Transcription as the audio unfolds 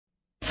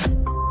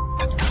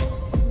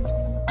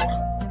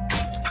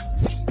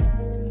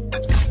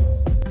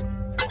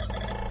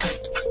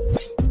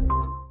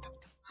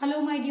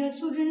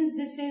students,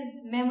 this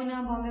is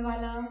Memuna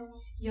Bombewala,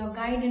 your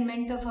guide and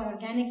mentor for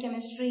organic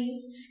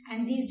chemistry,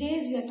 and these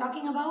days we are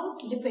talking about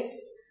lipids,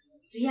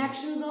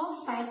 reactions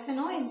of fats and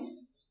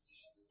oils.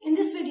 In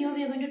this video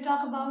we are going to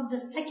talk about the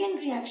second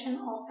reaction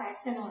of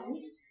fats and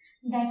oils,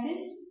 that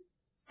is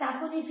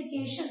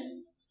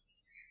saponification.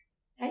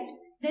 Right?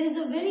 There is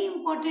a very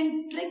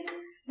important trick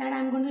that I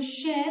am going to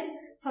share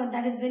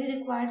that is very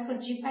required for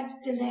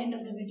GPAT till the end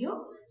of the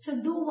video.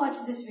 So do watch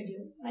this video,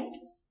 right?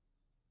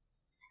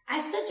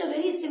 As such a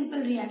very simple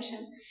reaction.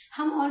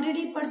 हम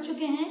already पढ़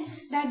चुके हैं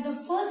that the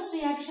first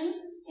reaction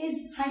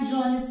is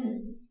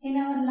hydrolysis. In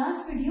our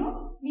last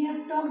video we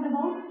have talked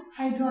about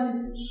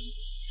hydrolysis.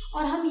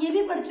 और हम ये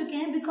भी पढ़ चुके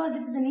हैं because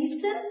it is an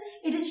ester,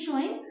 it is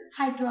showing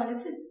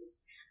hydrolysis.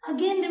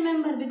 Again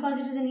remember, because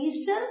it is an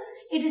ester,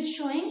 it is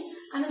showing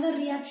another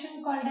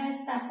reaction called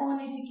as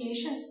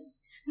saponification.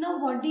 Now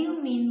what do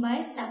you mean by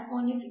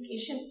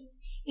saponification?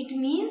 It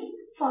means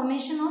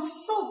formation of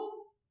soap.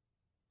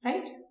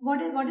 Right?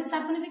 What is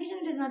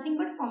saponification? It is nothing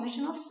but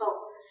formation of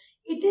soap.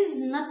 It is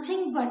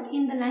nothing but,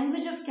 in the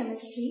language of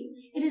chemistry,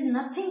 it is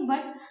nothing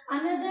but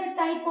another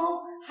type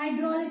of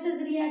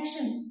hydrolysis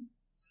reaction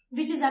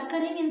which is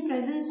occurring in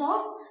presence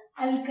of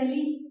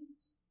alkali.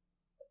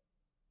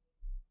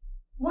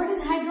 What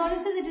is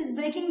hydrolysis? It is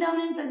breaking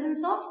down in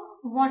presence of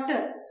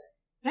water.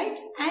 Right?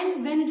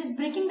 And when it is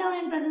breaking down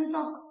in presence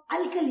of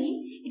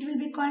alkali, it will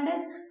be called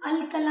as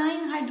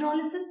alkaline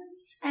hydrolysis,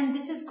 and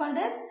this is called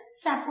as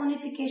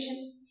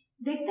saponification.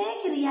 देखते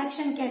हैं कि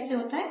reaction कैसे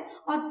होता है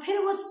और फिर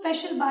वो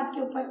special बात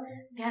के ऊपर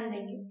ध्यान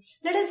देंगे.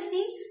 Let us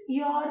see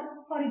your,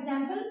 for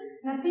example,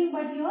 nothing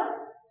but your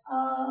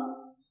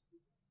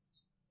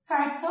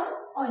fats or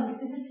oils.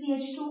 This is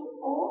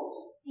CH2O,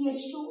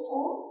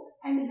 CH2O,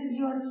 and this is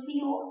your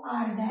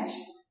COR dash.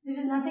 This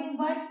is nothing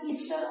but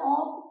ester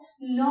of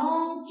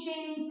long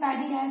chain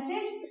fatty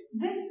acids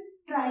with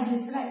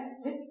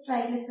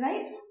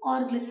triglyceride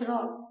or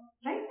glycerol,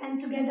 right? And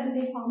together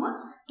they form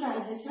a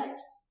triglyceride.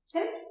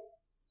 Correct?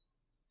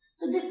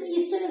 So this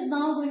ester is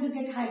now going to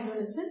get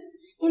hydrolysis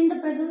in the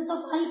presence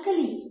of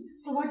alkali.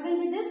 So what will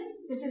be this?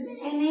 This is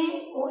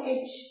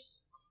NaOH.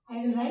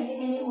 I will write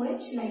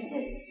NaOH like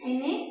this.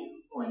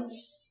 NaOH.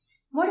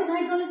 What is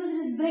hydrolysis?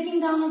 It is breaking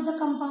down of the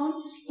compound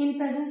in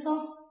presence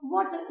of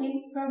water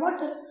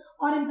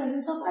or in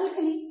presence of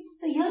alkali.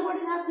 So here what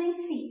is happening?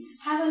 See,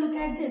 have a look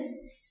at this.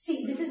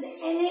 See, this is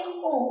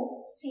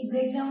NaO. See,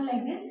 breaks down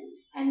like this,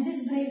 and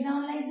this breaks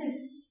down like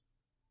this.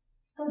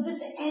 So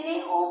this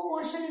NaO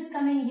portion is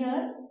coming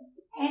here.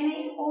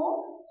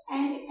 NaO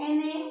and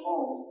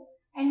NaO,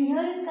 and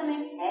here is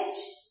coming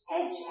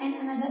H and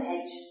another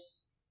H.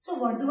 So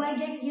what do I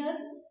get here?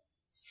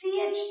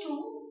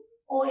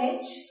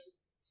 CH2OH,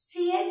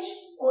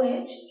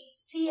 CHOH,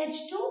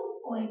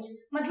 CH2OH.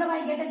 मतलब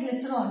I get a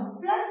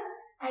glycerol plus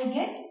I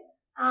get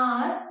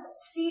R,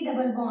 C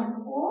double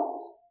bond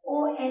O,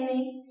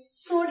 ONA,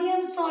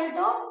 sodium salt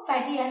of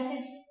fatty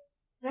acid,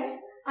 right?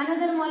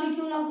 Another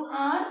molecule of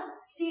R,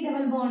 C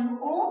double bond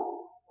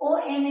O,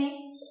 ONA.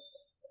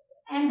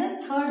 And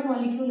the third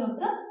molecule of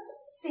the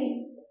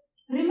same.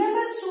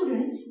 Remember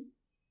students,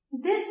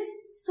 this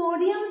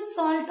sodium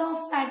salt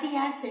of fatty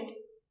acid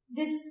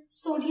is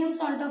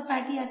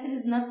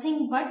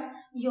nothing but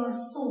your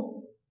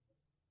soap.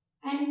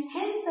 And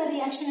hence the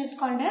reaction is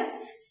called as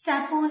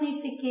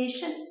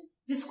saponification.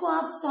 जिसको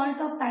आप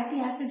salt of fatty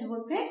acids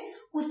बोलते हैं,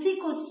 उसी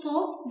को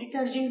soap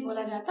detergent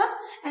बोला जाता,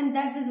 and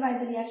that is why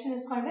the reaction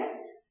is called as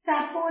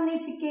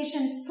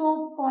saponification,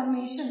 soap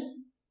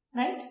formation,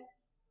 right?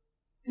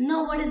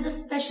 Now what is the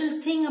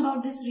special thing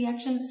about this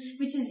reaction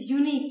which is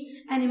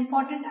unique and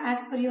important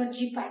as per your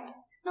GPAT?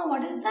 Now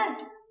what is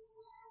that?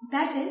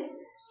 That is,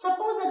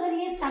 suppose अगर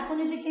ये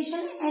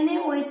saponification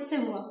NaOH से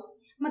हुआ,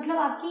 मतलब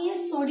आपकी ये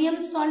sodium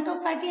salt of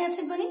fatty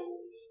acid बनी,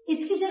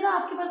 इसकी जगह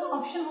आपके पास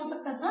ऑप्शन हो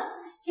सकता था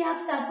कि आप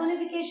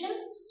saponification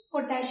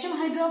पोटेशियम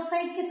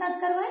हाइड्रोक्साइड के साथ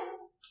करवाएं,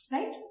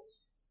 राइट?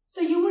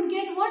 तो you would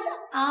get what?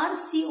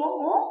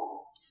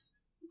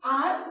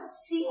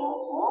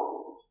 RCOO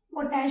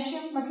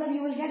potassium, मतलब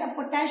you will get a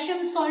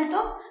potassium salt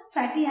of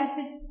fatty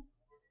acid.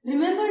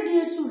 Remember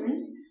dear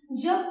students,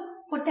 जब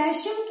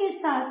पोटेशियम के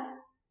साथ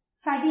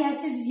fatty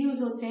acids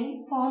यूज होते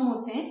हैं, फॉर्म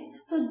होते हैं,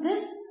 तो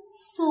this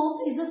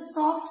soap is a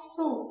soft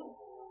soap,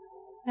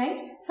 right?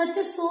 Such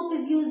a soap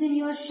is used in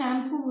your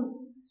shampoos,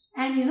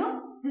 and you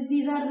know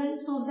these are the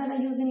soaps that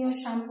are used in your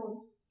shampoos.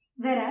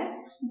 Whereas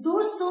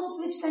those soaps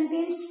which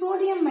contain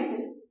sodium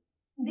metal,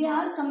 they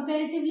are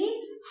comparatively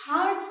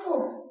hard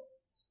soaps.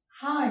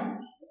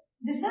 Hard.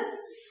 This is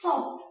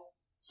soft.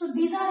 So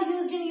these are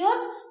used in your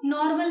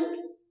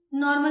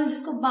normal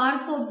जिसको bar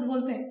soaps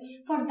बोलते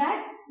हैं. For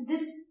that,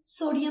 this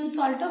sodium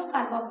salt of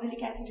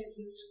carboxylic acid is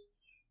used.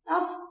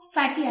 Of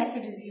fatty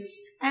acid is used.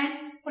 And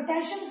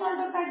potassium salt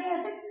of fatty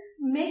acids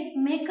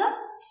make a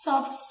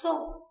soft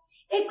soap.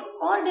 एक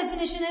और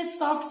definition है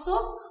soft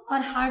soap और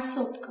hard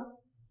soap का.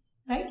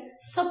 Right?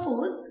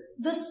 Suppose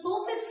the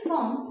soap is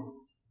formed,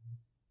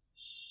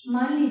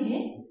 मान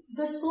लीजिए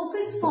the soap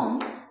is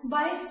formed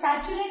by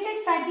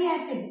saturated fatty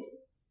acids.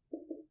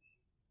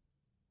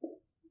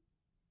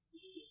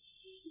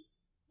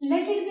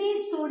 Let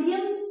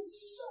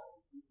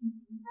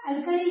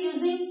alkali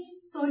using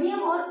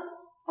sodium or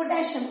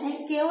potassium,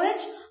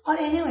 KOH or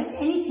NaOH,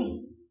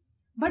 anything.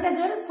 But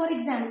agar, for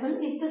example,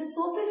 if the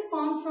soap is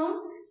formed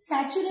from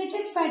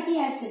saturated fatty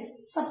acid,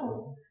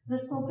 suppose the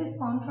soap is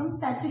formed from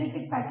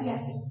saturated fatty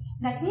acid,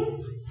 that means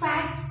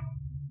fat,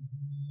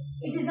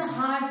 it is a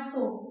hard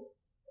soap.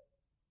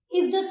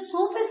 If the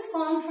soap is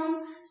formed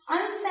from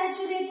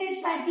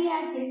unsaturated fatty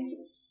acids,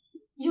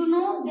 you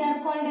know they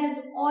are called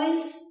as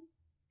oils,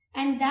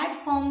 and that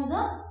forms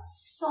a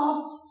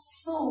soft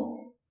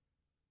soap.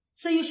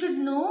 So you should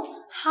know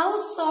how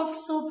soft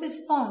soap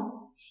is formed.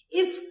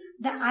 If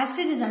the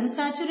acid is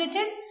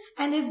unsaturated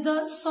and if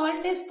the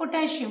salt is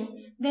potassium,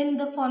 then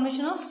the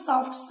formation of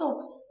soft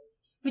soaps,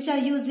 which are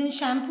used in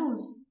shampoos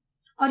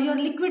or your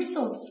liquid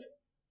soaps.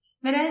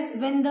 Whereas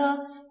when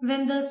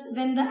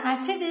the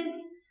acid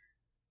is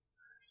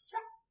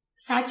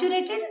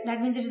saturated,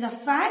 that means it is a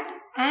fat,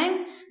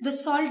 and the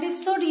salt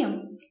is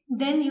sodium,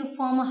 then you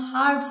form a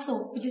hard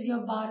soap, which is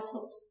your bar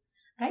soaps,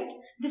 right?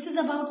 This is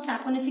about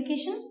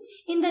saponification.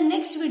 In the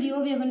next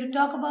video, we are going to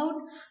talk about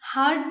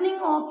hardening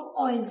of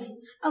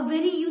oils, a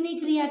very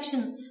unique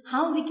reaction,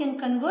 how we can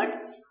convert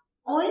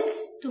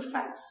oils to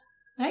fats,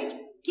 right?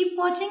 Keep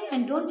watching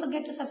and don't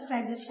forget to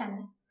subscribe this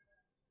channel.